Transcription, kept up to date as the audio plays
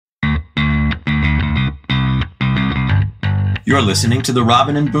You're listening to The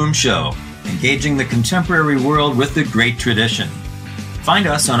Robin and Boom Show, engaging the contemporary world with the great tradition. Find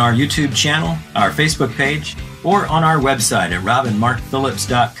us on our YouTube channel, our Facebook page, or on our website at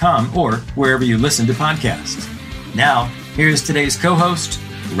robinmarkphillips.com or wherever you listen to podcasts. Now, here's today's co-host,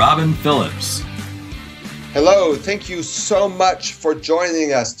 Robin Phillips. Hello, thank you so much for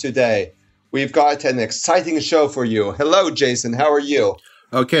joining us today. We've got an exciting show for you. Hello, Jason. How are you?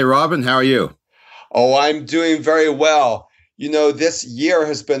 Okay, Robin, how are you? Oh, I'm doing very well. You know, this year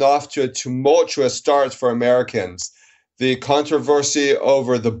has been off to a tumultuous start for Americans. The controversy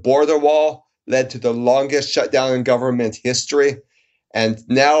over the border wall led to the longest shutdown in government history. And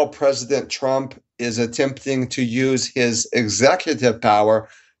now President Trump is attempting to use his executive power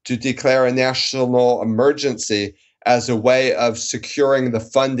to declare a national emergency as a way of securing the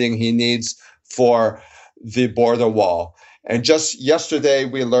funding he needs for the border wall. And just yesterday,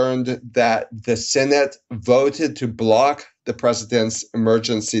 we learned that the Senate voted to block the president's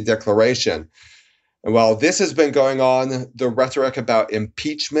emergency declaration. And while this has been going on, the rhetoric about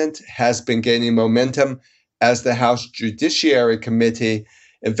impeachment has been gaining momentum as the House Judiciary Committee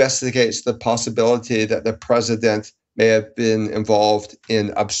investigates the possibility that the president may have been involved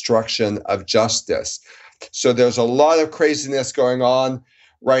in obstruction of justice. So there's a lot of craziness going on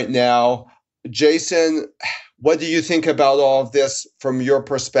right now. Jason, what do you think about all of this from your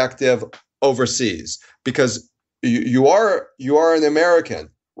perspective overseas? Because you are an American,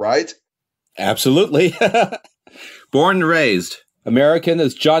 right? Absolutely. Born and raised. American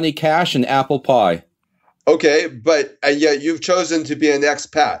as Johnny Cash and apple pie. Okay, but yet you've chosen to be an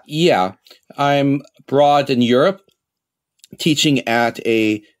expat. Yeah, I'm abroad in Europe, teaching at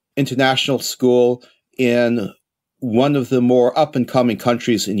a international school in one of the more up-and-coming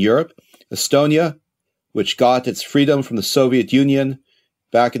countries in Europe, Estonia, which got its freedom from the Soviet Union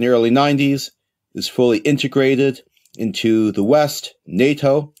back in the early 90s, is fully integrated into the West,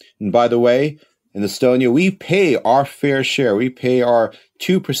 NATO. And by the way, in Estonia, we pay our fair share. We pay our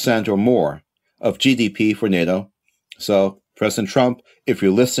 2% or more of GDP for NATO. So, President Trump, if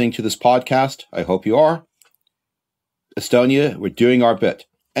you're listening to this podcast, I hope you are. Estonia, we're doing our bit.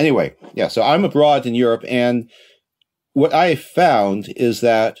 Anyway, yeah, so I'm abroad in Europe, and what I found is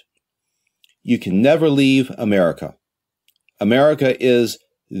that you can never leave America. America is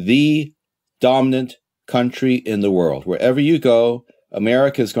the dominant country in the world. Wherever you go,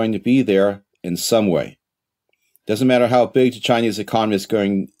 America is going to be there in some way. Doesn't matter how big the Chinese economy is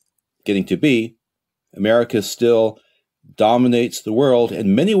getting to be, America still dominates the world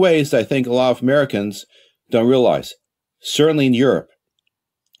in many ways that I think a lot of Americans don't realize. Certainly in Europe.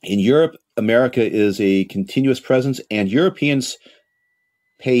 In Europe, America is a continuous presence, and Europeans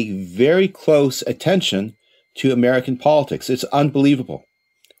pay very close attention to American politics. It's unbelievable.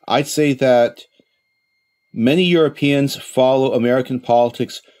 I'd say that many Europeans follow American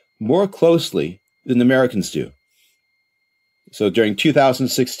politics more closely than Americans do. So during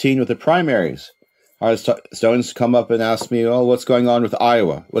 2016 with the primaries, our students come up and ask me, oh, what's going on with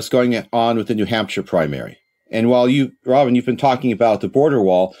Iowa? What's going on with the New Hampshire primary? And while you, Robin, you've been talking about the border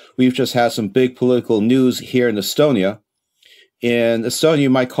wall, we've just had some big political news here in Estonia. In Estonia, you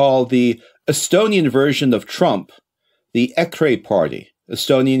might call the Estonian version of Trump the EKRE Party,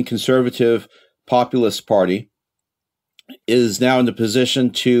 Estonian Conservative Populist Party, is now in the position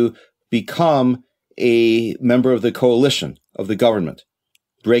to become a member of the coalition of the government,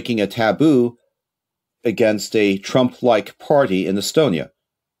 breaking a taboo against a Trump-like party in Estonia.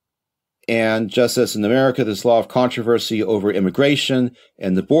 And just as in America, there's a lot of controversy over immigration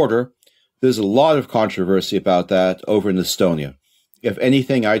and the border, there's a lot of controversy about that over in Estonia. If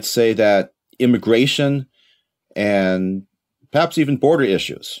anything, I'd say that immigration and perhaps even border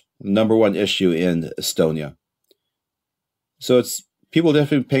issues, the number one issue in Estonia. So it's people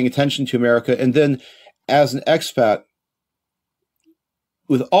definitely paying attention to America. And then as an expat,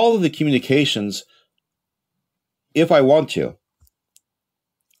 with all of the communications, if I want to,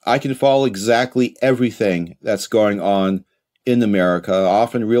 I can follow exactly everything that's going on in America,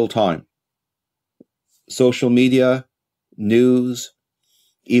 often real time. Social media, news,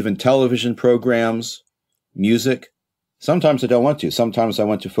 even television programs, music. Sometimes I don't want to. Sometimes I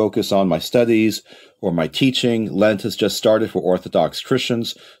want to focus on my studies or my teaching. Lent has just started for Orthodox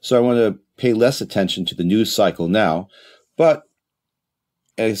Christians, so I want to pay less attention to the news cycle now. But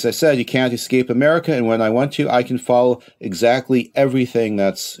as I said, you can't escape America, and when I want to, I can follow exactly everything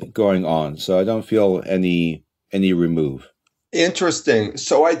that's going on. So I don't feel any remove. Interesting.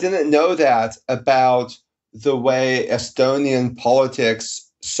 So I didn't know that about the way Estonian politics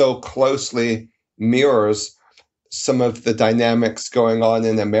so closely mirrors some of the dynamics going on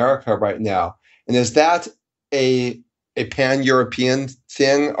in America right now. And is that a a pan-European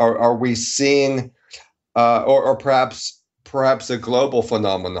thing? Are we seeing, or perhaps a global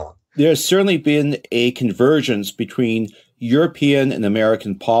phenomenon? There's certainly been a convergence between European and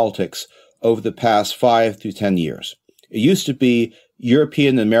American politics over the past 5 to 10 years. It used to be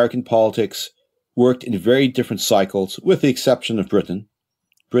European and American politics worked in very different cycles, with the exception of Britain.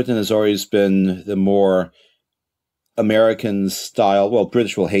 Britain has always been the more American style. Well,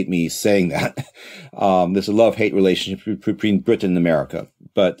 British will hate me saying that. There's a love-hate relationship between Britain and America,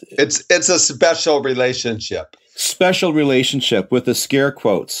 but it's a special relationship. Special relationship with the scare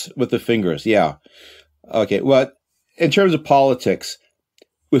quotes, with the fingers. Yeah. Okay. Well, in terms of politics,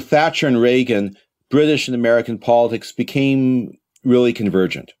 with Thatcher and Reagan, British and American politics became really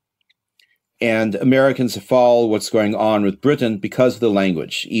convergent. And Americans have followed what's going on with Britain because of the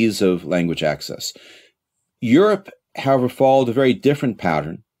language, ease of language access. Europe, however, followed a very different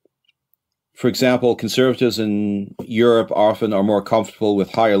pattern. For example, conservatives in Europe often are more comfortable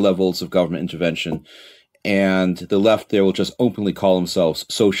with higher levels of government intervention, and the left there will just openly call themselves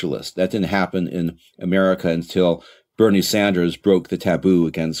socialist. That didn't happen in America until Bernie Sanders broke the taboo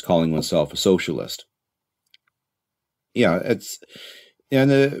against calling oneself a socialist. Yeah, in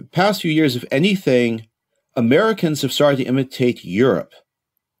the past few years, if anything, Americans have started to imitate Europe.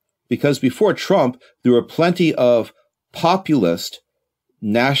 Because before Trump, there were plenty of populist,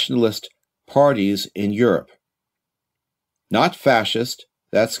 nationalist parties in Europe. Not fascist.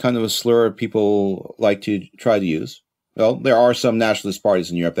 That's kind of a slur people like to try to use. Well, there are some nationalist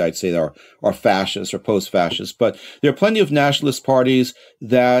parties in Europe that I'd say are fascist or post-fascist, but there are plenty of nationalist parties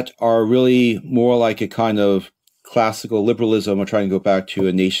that are really more like a kind of classical liberalism or trying to go back to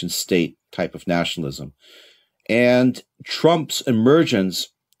a nation-state type of nationalism. And Trump's emergence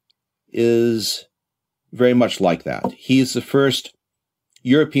is very much like that. He's the first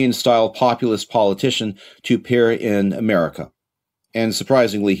European-style populist politician to appear in America. And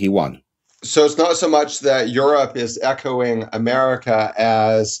surprisingly, he won. So it's not so much that Europe is echoing America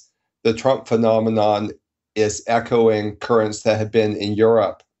as the Trump phenomenon is echoing currents that have been in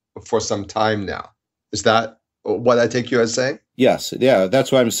Europe for some time now. Is that what I take you as saying? Yes, yeah,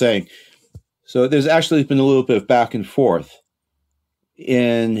 that's what I'm saying. So there's actually been a little bit of back and forth.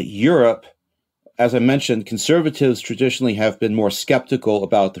 In Europe, as I mentioned, conservatives traditionally have been more skeptical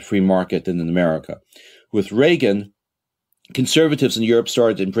about the free market than in America. With Reagan, conservatives in Europe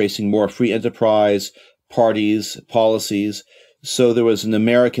started embracing more free enterprise parties, policies, so there was an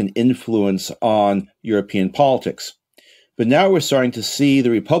American influence on European politics. But now we're starting to see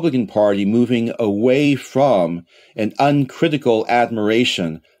the Republican Party moving away from an uncritical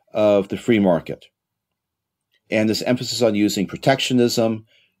admiration of the free market. And this emphasis on using protectionism,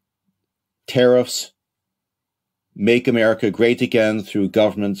 tariffs, make America great again through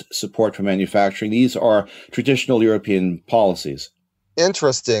government support for manufacturing. These are traditional European policies.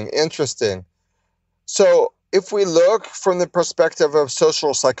 Interesting. So if we look from the perspective of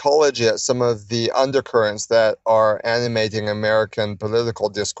social psychology at some of the undercurrents that are animating American political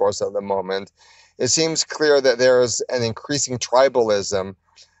discourse at the moment, it seems clear that there is an increasing tribalism,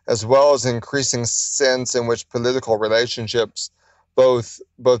 as well as an increasing sense in which political relationships, both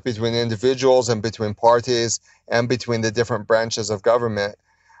between individuals and between parties and between the different branches of government,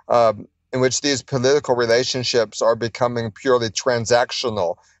 in which these political relationships are becoming purely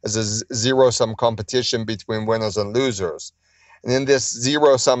transactional as a zero-sum competition between winners and losers. And in this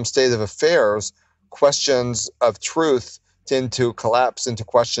zero-sum state of affairs, questions of truth tend to collapse into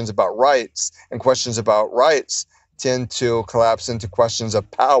questions about rights, and questions about rights tend to collapse into questions of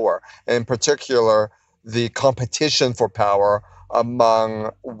power, and in particular, the competition for power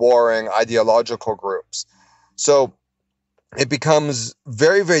among warring ideological groups. So it becomes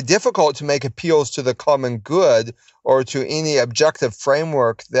very, very difficult to make appeals to the common good or to any objective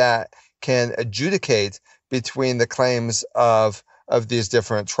framework that can adjudicate between the claims of these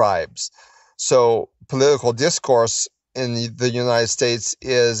different tribes. So political discourse in the United States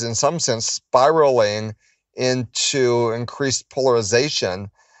is in some sense spiraling into increased polarization,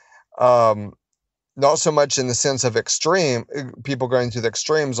 not so much in the sense of extreme, people going to the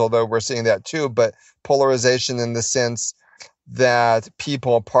extremes, although we're seeing that too, but polarization in the sense that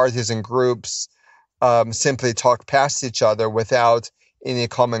people, parties, and groups simply talk past each other without any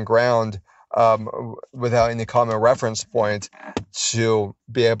common ground, without any common reference point to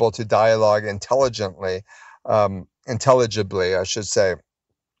be able to dialogue intelligibly, I should say.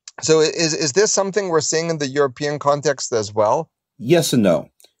 So is this something we're seeing in the European context as well? Yes and no.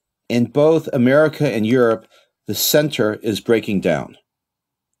 In both America and Europe, the center is breaking down.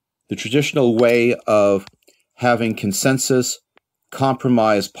 The traditional way of having consensus,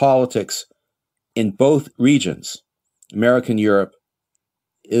 compromise politics in both regions American Europe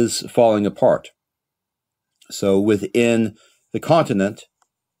is falling apart. So within the continent,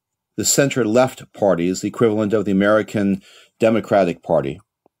 the center-left parties, the equivalent of the American Democratic Party,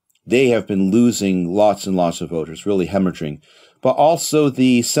 they have been losing lots and lots of voters, really hemorrhaging. But also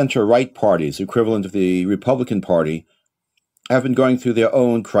the center-right parties, equivalent of the Republican Party, have been going through their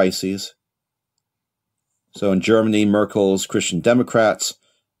own crises. So in Germany, Merkel's Christian Democrats,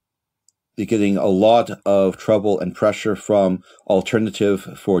 they're getting a lot of trouble and pressure from Alternative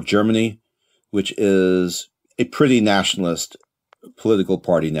for Germany, which is a pretty nationalist political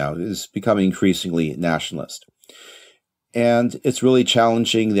party now. It is becoming increasingly nationalist. And it's really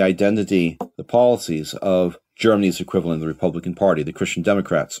challenging the identity, the policies of Germany's equivalent of the Republican Party, the Christian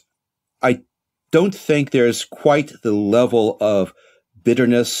Democrats. I don't think there's quite the level of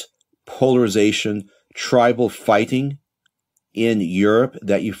bitterness, polarization, tribal fighting in Europe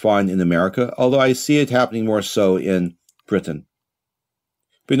that you find in America, although I see it happening more so in Britain.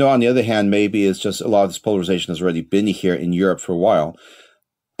 But on the other hand, maybe it's just a lot of this polarization has already been here in Europe for a while.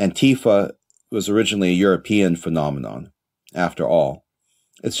 Antifa was originally a European phenomenon, after all.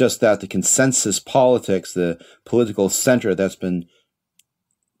 It's just that the consensus politics, the political center that's been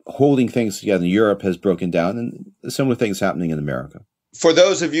holding things together in Europe has broken down, and similar things happening in America. For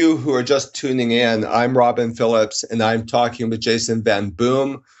those of you who are just tuning in, I'm Robin Phillips, and I'm talking with Jason Van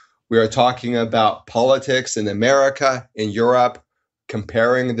Boom. We are talking about politics in America, in Europe,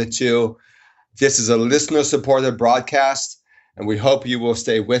 comparing the two. This is a listener-supported broadcast, and we hope you will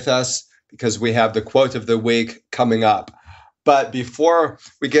stay with us because we have the quote of the week coming up. But before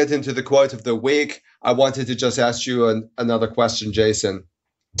we get into the quote of the week, I wanted to just ask you another question, Jason.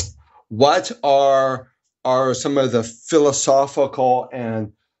 What are some of the philosophical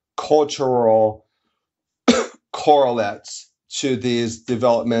and cultural correlates to these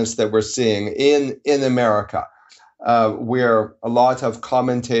developments that we're seeing in America, where a lot of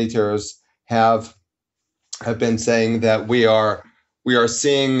commentators have been saying that we are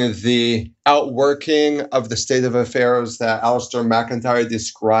seeing the outworking of the state of affairs that Alistair McIntyre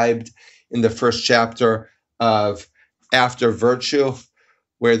described in the first chapter of After Virtue,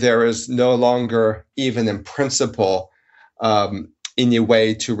 where there is no longer, even in principle, any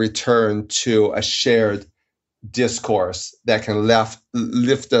way to return to a shared discourse that can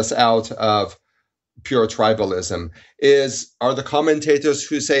lift us out of pure tribalism. Are the commentators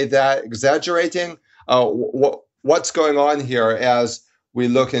who say that exaggerating? What's going on here as we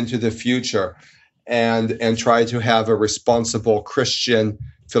look into the future and try to have a responsible Christian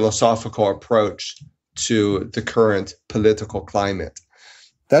philosophical approach to the current political climate?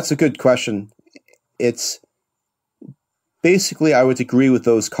 That's a good question. It's basically, I would agree with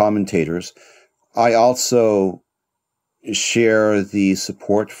those commentators. I also share the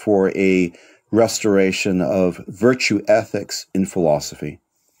support for a restoration of virtue ethics in philosophy.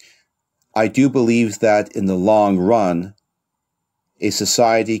 I do believe that in the long run, a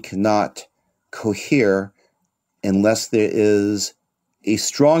society cannot cohere unless there is a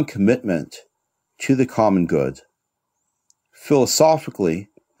strong commitment to the common good. Philosophically,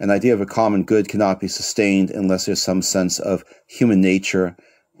 an idea of a common good cannot be sustained unless there's some sense of human nature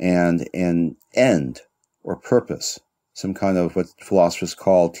and an end or purpose, some kind of what philosophers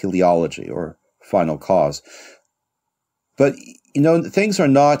call teleology or final cause. But, things are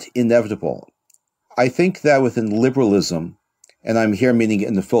not inevitable. I think that within liberalism, and I'm here meaning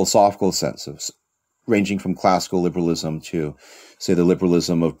in the philosophical sense of ranging from classical liberalism to, say, the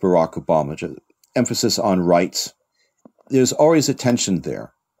liberalism of Barack Obama, emphasis on rights, there's always a tension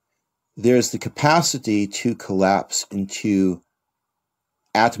there. There's the capacity to collapse into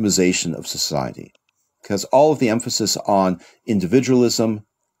atomization of society, because all of the emphasis on individualism,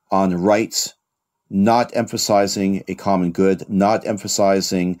 on rights, not emphasizing a common good, not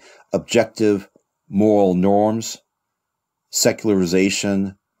emphasizing objective moral norms,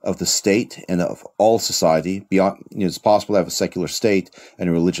 secularization of the state and of all society. Beyond, it's possible to have a secular state and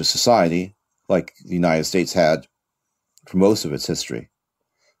a religious society, like the United States had for most of its history.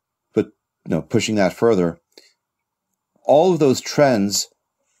 But pushing that further, all of those trends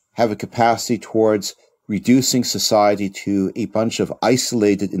have a capacity towards reducing society to a bunch of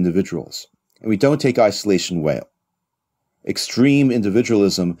isolated individuals. And we don't take isolation well. Extreme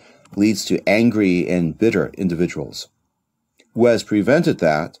individualism leads to angry and bitter individuals. What has prevented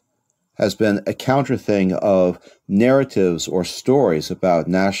that has been a counter thing of narratives or stories about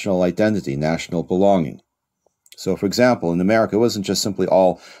national identity, national belonging. So, for example, in America, it wasn't just simply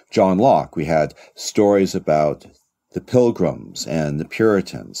all John Locke. We had stories about the Pilgrims and the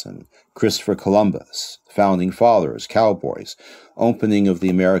Puritans and Christopher Columbus, founding fathers, cowboys, opening of the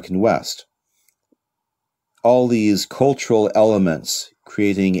American West. all these cultural elements,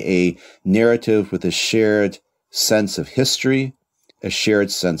 creating a narrative with a shared sense of history, a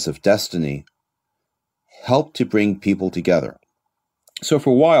shared sense of destiny, help to bring people together. So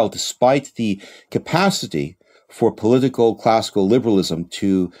for a while, despite the capacity for political classical liberalism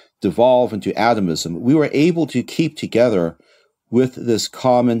to devolve into atomism, we were able to keep together with this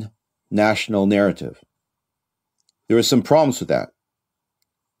common national narrative. There were some problems with that.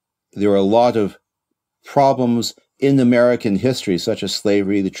 There were a lot of problems in American history, such as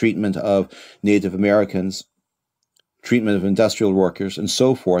slavery, the treatment of Native Americans, treatment of industrial workers, and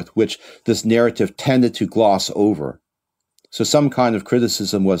so forth, which this narrative tended to gloss over. So some kind of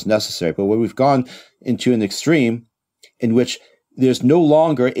criticism was necessary. But we've gone into an extreme in which there's no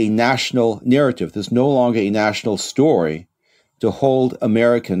longer a national narrative. There's no longer a national story to hold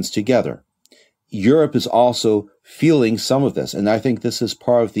Americans together. Europe is also feeling some of this. And I think this is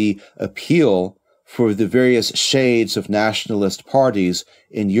part of the appeal for the various shades of nationalist parties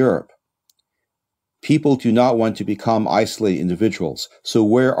in Europe. People do not want to become isolated individuals. So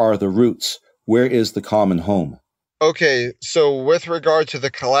where are the roots? Where is the common home? Okay, so with regard to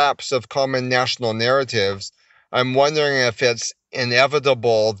the collapse of common national narratives, I'm wondering if it's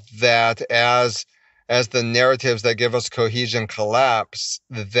inevitable that as the narratives that give us cohesion collapse,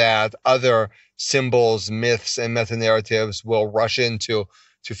 that other symbols, myths, and metanarratives will rush in to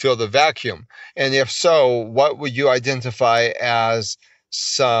fill the vacuum. And if so, what would you identify as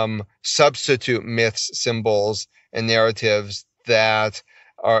some substitute myths, symbols, and narratives that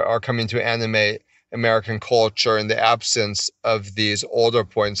are coming to animate American culture in the absence of these older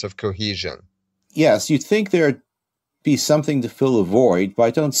points of cohesion? Yes, you'd think there'd be something to fill a void, but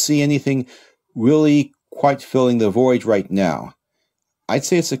I don't see anything really quite filling the void right now. I'd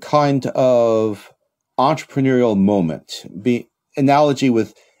say it's a kind of entrepreneurial moment, analogy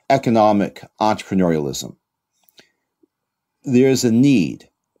with economic entrepreneurialism. There's a need,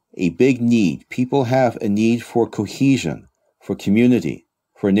 a big need. People have a need for cohesion, for community,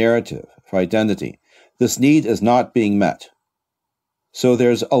 for narrative, for identity. This need is not being met. So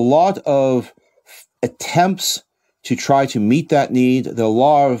there's a lot of attempts to try to meet that need. There are a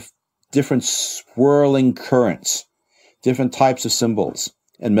lot of different swirling currents, different types of symbols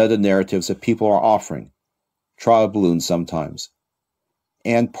and meta-narratives that people are offering, trial balloons sometimes.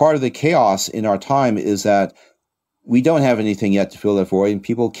 And part of the chaos in our time is that we don't have anything yet to fill that void, and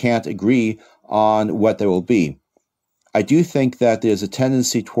people can't agree on what there will be. I do think that there's a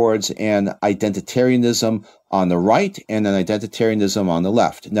tendency towards an identitarianism on the right and an identitarianism on the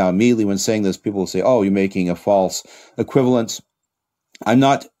left. Now, immediately when saying this, people will say, oh, you're making a false equivalence. I'm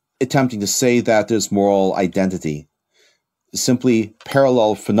not attempting to say that there's moral identity, simply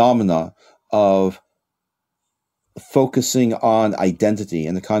parallel phenomena of focusing on identity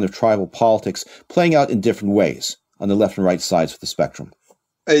and the kind of tribal politics playing out in different ways on the left and right sides of the spectrum.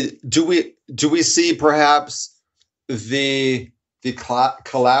 Do we see perhaps the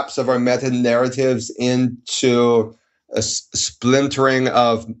collapse of our meta-narratives into a splintering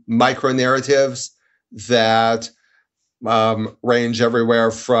of micro-narratives that range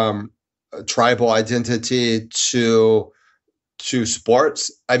everywhere from tribal identity to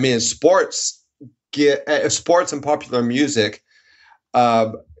sports? I mean, sports and popular music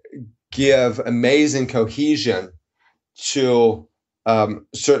give amazing cohesion to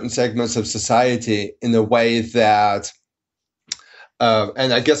certain segments of society in a way that,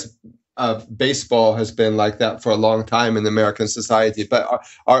 and I guess baseball has been like that for a long time in American society. But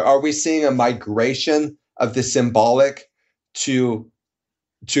are we seeing a migration of the symbolic to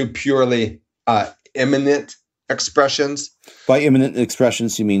purely immanent expressions? By immanent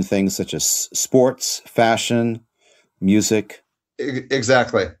expressions, you mean things such as sports, fashion, music?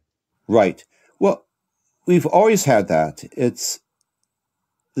 Exactly. Right. Well, we've always had that.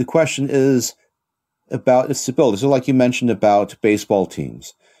 The question is about its stability. So like you mentioned about baseball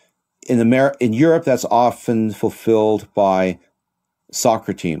teams. In Europe, that's often fulfilled by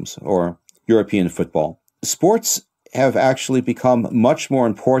soccer teams or European football. Sports have actually become much more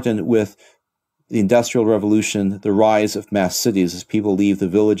important with the Industrial Revolution, the rise of mass cities as people leave the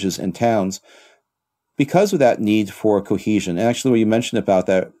villages and towns, because of that need for cohesion. And actually, what you mentioned about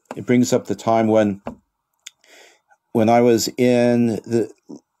that, it brings up the time when I was in the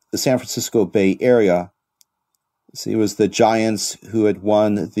San Francisco Bay Area. See, it was the Giants who had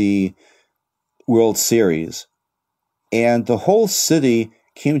won the World Series. And the whole city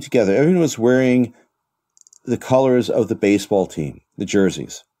came together. Everyone was wearing the colors of the baseball team, the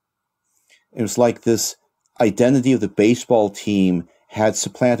jerseys. It was like this identity of the baseball team had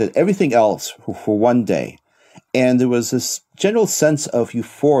supplanted everything else for one day. And there was this general sense of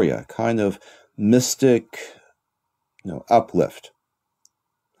euphoria, kind of mystic, uplift.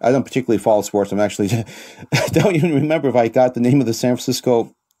 I don't particularly follow sports. I'm actually I don't even remember if I got the name of the San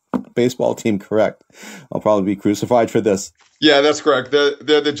Francisco baseball team correct. I'll probably be crucified for this. Yeah, that's correct.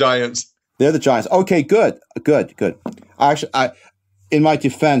 They're the Giants. They're the Giants. Okay, good. Actually, in my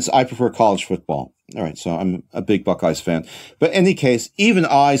defense, I prefer college football. All right, so I'm a big Buckeyes fan. But in any case, even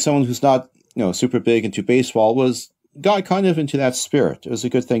I, someone who's not super big into baseball, got kind of into that spirit. It was a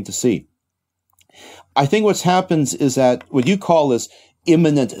good thing to see. I think what's happens is that what you call this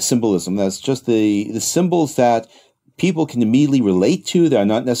immanent symbolism, that's just the symbols that people can immediately relate to. They're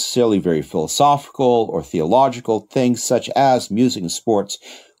not necessarily very philosophical or theological things such as music and sports.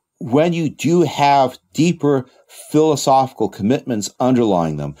 When you do have deeper philosophical commitments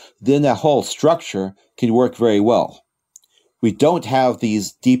underlying them, then that whole structure can work very well. We don't have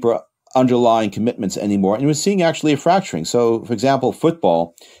these deeper underlying commitments anymore, and we're seeing actually a fracturing. So, for example,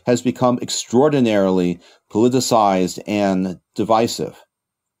 football has become extraordinarily politicized and divisive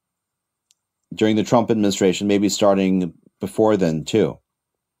during the Trump administration, maybe starting before then too.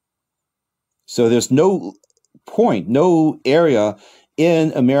 So there's no area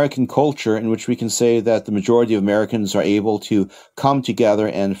in American culture in which we can say that the majority of Americans are able to come together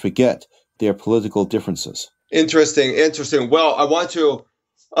and forget their political differences. Interesting. Well, I want to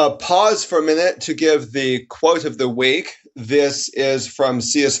pause for a minute to give the quote of the week. This is from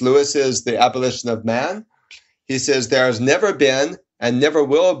C.S. Lewis's The Abolition of Man. He says, "There has never been and never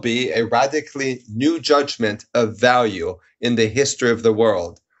will be a radically new judgment of value in the history of the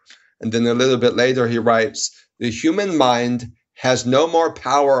world." And then a little bit later, he writes, "The human mind has no more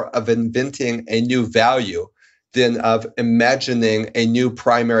power of inventing a new value than of imagining a new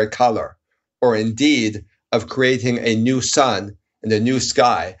primary color, or indeed of creating a new sun and a new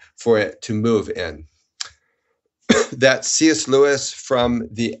sky for it to move in." That's C.S. Lewis from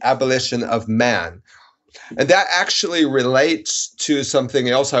The Abolition of Man. And that actually relates to something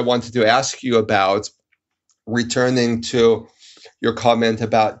else I wanted to ask you about, returning to your comment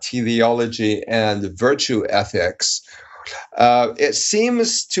about teleology and virtue ethics. It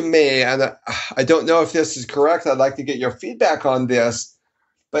seems to me, and I don't know if this is correct, I'd like to get your feedback on this,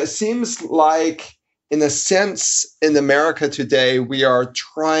 but it seems like, in a sense, in America today, we are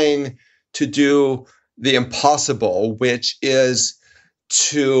trying to do the impossible, which is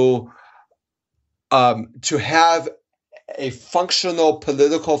to have a functional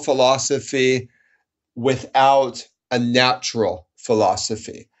political philosophy without a natural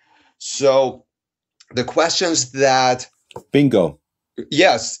philosophy. So the questions that... Bingo.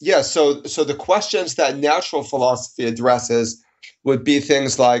 Yes. So the questions that natural philosophy addresses would be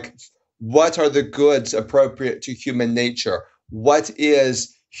things like, what are the goods appropriate to human nature? What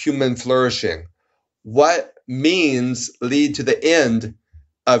is human flourishing? What means lead to the end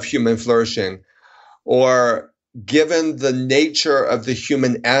of human flourishing? Or, given the nature of the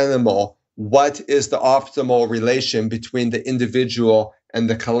human animal, what is the optimal relation between the individual and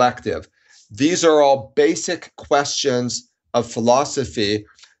the collective? These are all basic questions of philosophy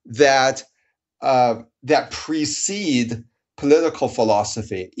that precede political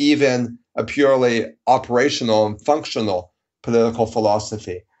philosophy, even a purely operational and functional political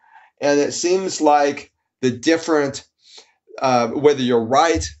philosophy. And it seems like the different, whether you're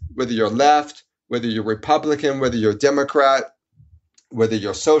right, whether you're left, whether you're Republican, whether you're Democrat, whether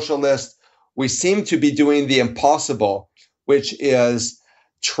you're socialist, we seem to be doing the impossible, which is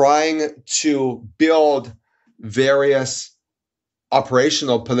trying to build various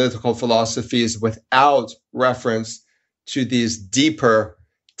operational political philosophies without reference to these deeper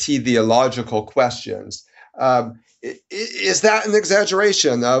teleological questions. Is that an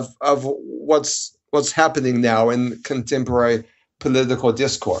exaggeration of what's happening now in contemporary political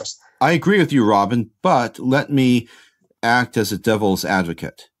discourse? I agree with you, Robin, but let me act as a devil's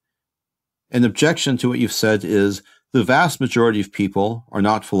advocate. An objection to what you've said is the vast majority of people are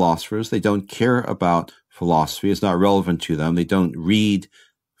not philosophers. They don't care about philosophy. It's not relevant to them. They don't read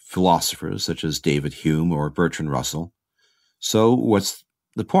philosophers such as David Hume or Bertrand Russell. So what's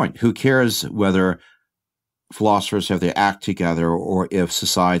the point? Who cares whether philosophers have their act together or if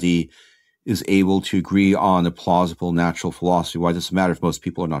society is able to agree on a plausible natural philosophy? Why does it matter if most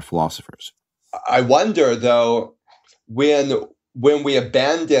people are not philosophers? I wonder, though, when we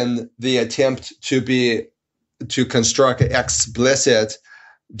abandon the attempt to construct explicit,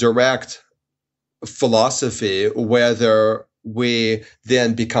 direct philosophy, whether we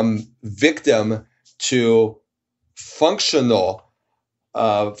then become victim to functional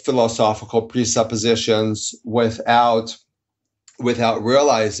philosophical presuppositions without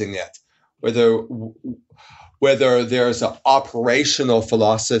realizing it. Whether whether there's an operational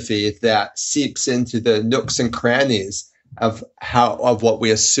philosophy that seeps into the nooks and crannies of what we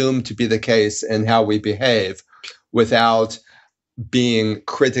assume to be the case and how we behave without being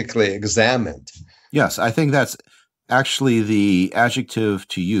critically examined. Yes, I think that's actually the adjective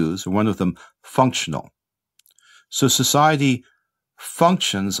to use, or one of them, functional. So society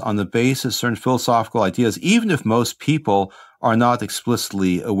functions on the basis of certain philosophical ideas, even if most people are not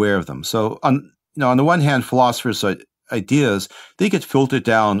explicitly aware of them. So on the one hand, philosophers' ideas, they get filtered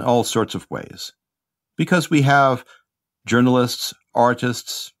down all sorts of ways because we have journalists,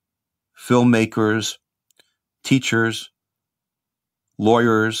 artists, filmmakers, teachers,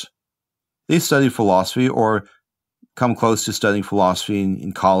 lawyers. They study philosophy or come close to studying philosophy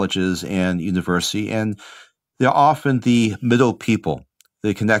in colleges and university, and they're often the middle people,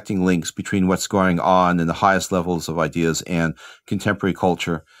 the connecting links between what's going on in the highest levels of ideas and contemporary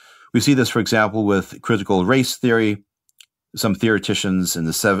culture. We see this, for example, with critical race theory. Some theoreticians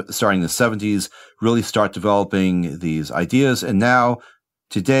starting in the 70s really start developing these ideas. And now,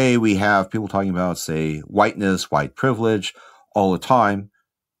 today, we have people talking about, say, whiteness, white privilege all the time.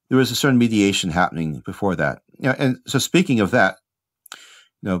 There was a certain mediation happening before that. And so speaking of that,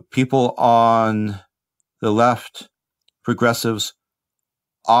 people on the left, progressives,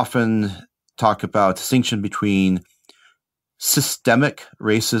 often talk about distinction between systemic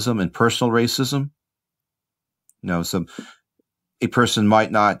racism and personal racism. A person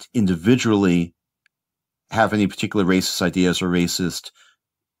might not individually have any particular racist ideas or racist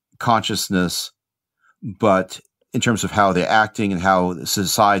consciousness, but in terms of how they're acting and how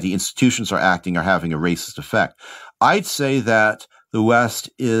society, institutions are acting, are having a racist effect. I'd say that the West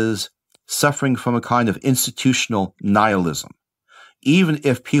is suffering from a kind of institutional nihilism. Even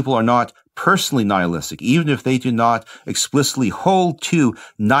if people are not personally nihilistic, even if they do not explicitly hold to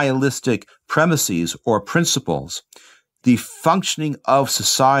nihilistic premises or principles, the functioning of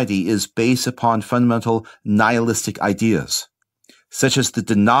society is based upon fundamental nihilistic ideas, such as the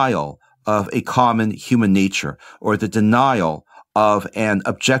denial of a common human nature or the denial of an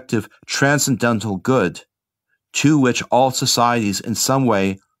objective transcendental good to which all societies in some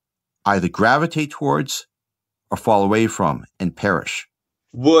way either gravitate towards or fall away from and perish.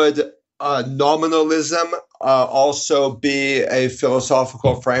 Would nominalism also be a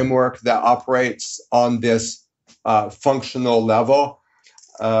philosophical framework that operates on this functional level?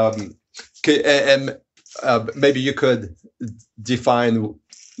 Maybe you could define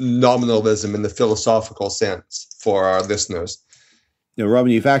nominalism in the philosophical sense for our listeners.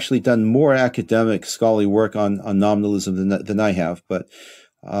 Robin, you've actually done more academic scholarly work on nominalism than I have, but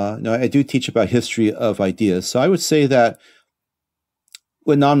I do teach about history of ideas. So I would say that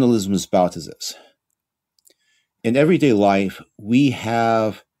what nominalism is about is this. In everyday life, we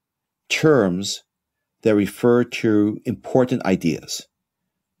have terms that refer to important ideas.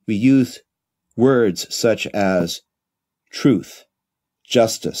 We use words such as truth,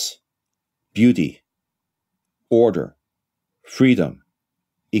 justice, beauty, order, freedom,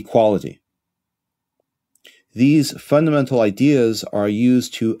 equality. These fundamental ideas are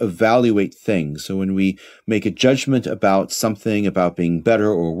used to evaluate things. So when we make a judgment about something, about being better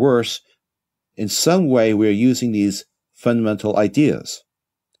or worse, in some way we're using these fundamental ideas.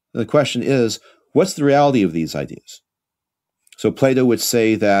 And the question is, what's the reality of these ideas? So Plato would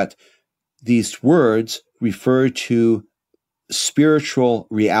say that these words refer to spiritual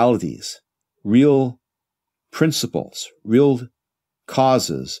realities, real principles, real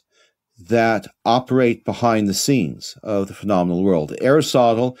causes that operate behind the scenes of the phenomenal world.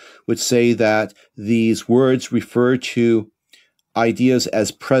 Aristotle would say that these words refer to ideas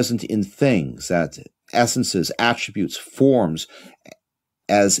as present in things, that essences, attributes, forms,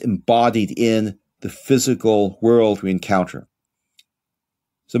 as embodied in the physical world we encounter.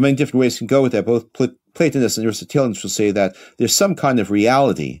 So many different ways can go with that. Both Platonists and Aristotelians will say that there's some kind of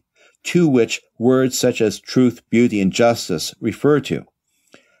reality to which words such as truth, beauty, and justice refer to.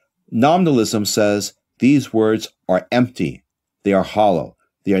 Nominalism says these words are empty. They are hollow.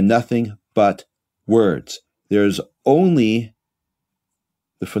 They are nothing but words. There's only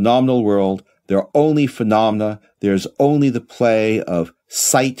the phenomenal world. There are only phenomena. There's only the play of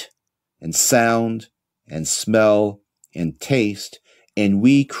sight and sound and smell and taste. And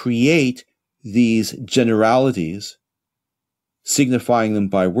we create these generalities, signifying them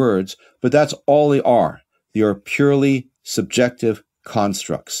by words, but that's all they are. They are purely subjective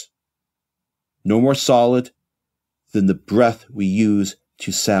constructs. No more solid than the breath we use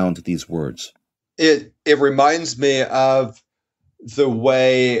to sound these words. It reminds me of the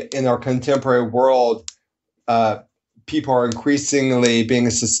way in our contemporary world people are increasingly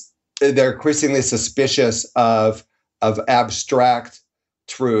being they're increasingly suspicious of abstract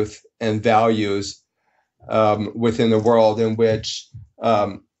truth and values within the world in which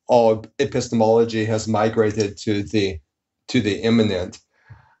all epistemology has migrated to the immanent.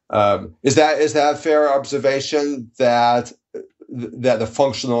 Is that a fair observation that the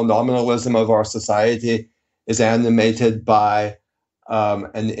functional nominalism of our society is animated by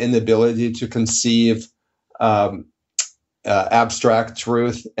an inability to conceive abstract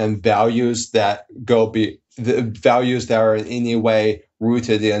truth and values that values that are in any way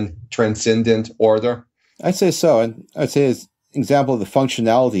rooted in transcendent order? I'd say so. And I'd say an example of the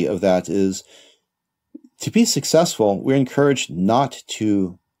functionality of that is, to be successful, we're encouraged not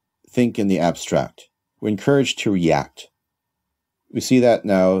to think in the abstract. We're encouraged to react. We see that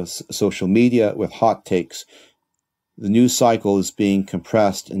now, social media with hot takes. The news cycle is being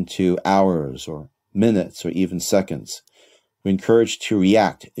compressed into hours or minutes or even seconds. We're encouraged to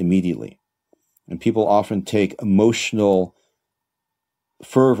react immediately. And people often take emotional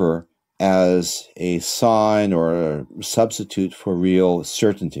fervor as a sign or a substitute for real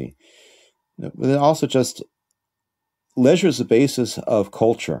certainty. But then also just leisure is the basis of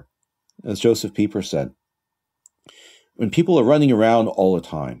culture, as Joseph Pieper said. When people are running around all the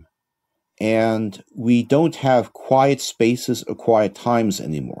time, and we don't have quiet spaces or quiet times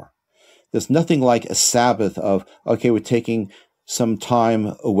anymore, there's nothing like a Sabbath of, okay, we're taking some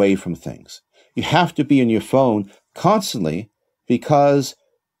time away from things. You have to be on your phone constantly because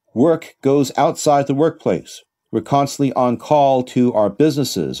work goes outside the workplace. We're constantly on call to our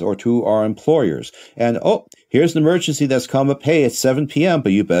businesses or to our employers. And, oh, here's an emergency that's come up. Hey, it's 7 p.m.,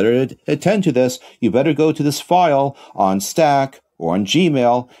 but you better attend to this. You better go to this file on Stack or on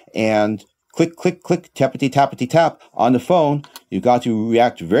Gmail and click, click, click, tappity, tappity, tap on the phone. You've got to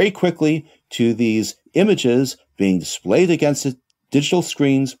react very quickly to these images being displayed against the digital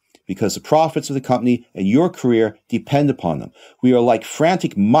screens because the profits of the company and your career depend upon them. We are like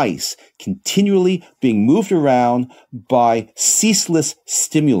frantic mice continually being moved around by ceaseless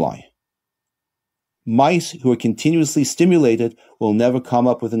stimuli. Mice who are continuously stimulated will never come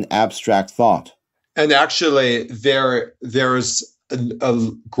up with an abstract thought. And actually, there's a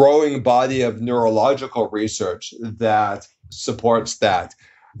growing body of neurological research that supports that.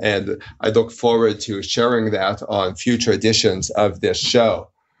 And I look forward to sharing that on future editions of this show.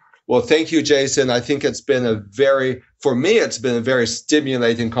 Well, thank you, Jason. I think it's been for me, it's been a very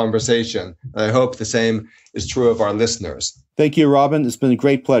stimulating conversation. And I hope the same is true of our listeners. Thank you, Robin. It's been a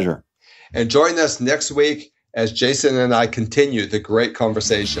great pleasure. And join us next week as Jason and I continue the great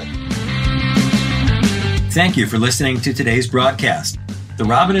conversation. Thank you for listening to today's broadcast. The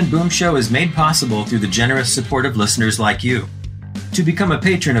Robin and Boom Show is made possible through the generous support of listeners like you. To become a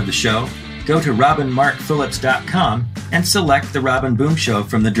patron of the show, go to robinmarkphillips.com and select The Robin Boom Show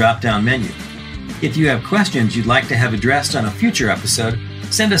from the drop-down menu. If you have questions you'd like to have addressed on a future episode,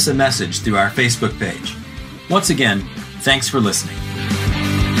 send us a message through our Facebook page. Once again, thanks for listening.